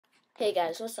Hey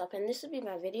guys, what's up? And this will be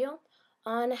my video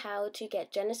on how to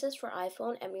get Genesis for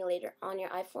iPhone emulator on your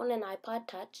iPhone and iPod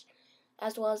Touch,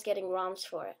 as well as getting ROMs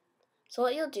for it. So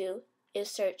what you'll do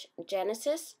is search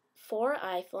Genesis for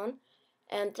iPhone,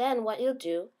 and then what you'll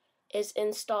do is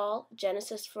install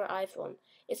Genesis for iPhone.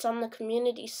 It's on the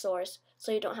community source,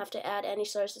 so you don't have to add any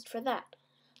sources for that.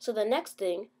 So the next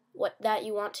thing that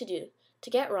you want to do to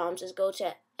get ROMs is go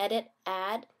to Edit,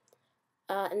 Add,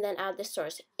 and then add this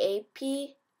source,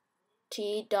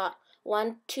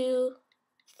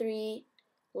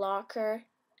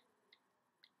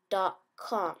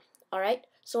 apt.123locker.com. Alright,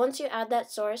 so once you add that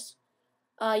source,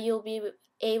 you'll be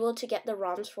able to get the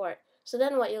ROMs for it. So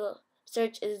then what you'll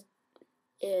search is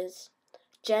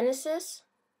Genesis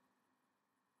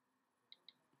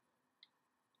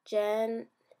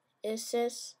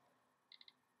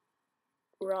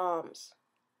ROMs.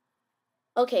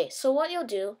 Okay, so what you'll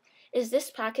do is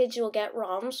this package will get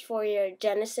ROMs for your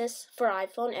Genesis for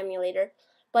iPhone emulator,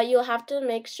 but you'll have to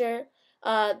make sure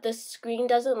the screen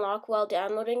doesn't lock while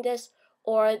downloading this,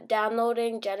 or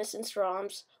downloading Genesis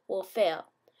ROMs will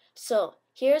fail. So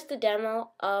here's the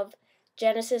demo of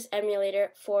Genesis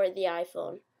emulator for the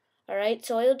iPhone. Alright,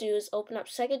 so what you'll do is open up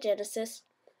Sega Genesis,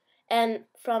 and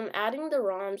from adding the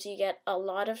ROMs you get a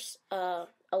lot of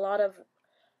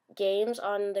games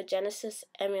on the Genesis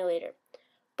emulator.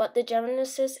 But the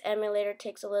Genesis emulator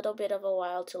takes a little bit of a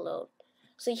while to load.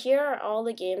 So here are all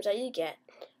the games that you get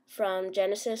from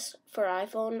Genesis for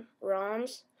iPhone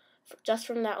ROMs, just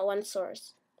from that one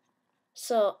source.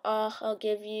 So I'll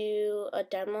give you a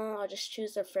demo. I'll just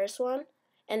choose the first one.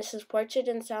 And this is portrait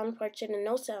and sound, portrait and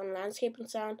no sound, landscape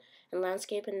and sound, and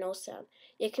landscape and no sound.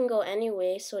 It can go any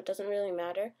way, so it doesn't really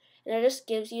matter. And it just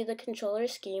gives you the controller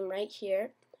scheme right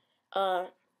here.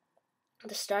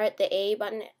 The start, the A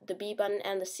button, the B button,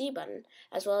 and the C button,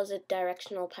 as well as a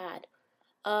directional pad.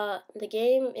 The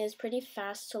game is pretty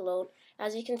fast to load.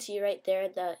 As you can see right there,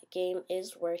 the game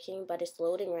is working, but it's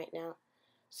loading right now.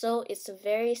 So it's a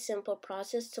very simple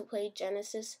process to play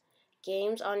Genesis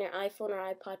games on your iPhone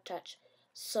or iPod Touch.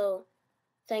 So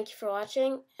thank you for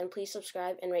watching, and please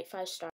subscribe and rate 5 stars.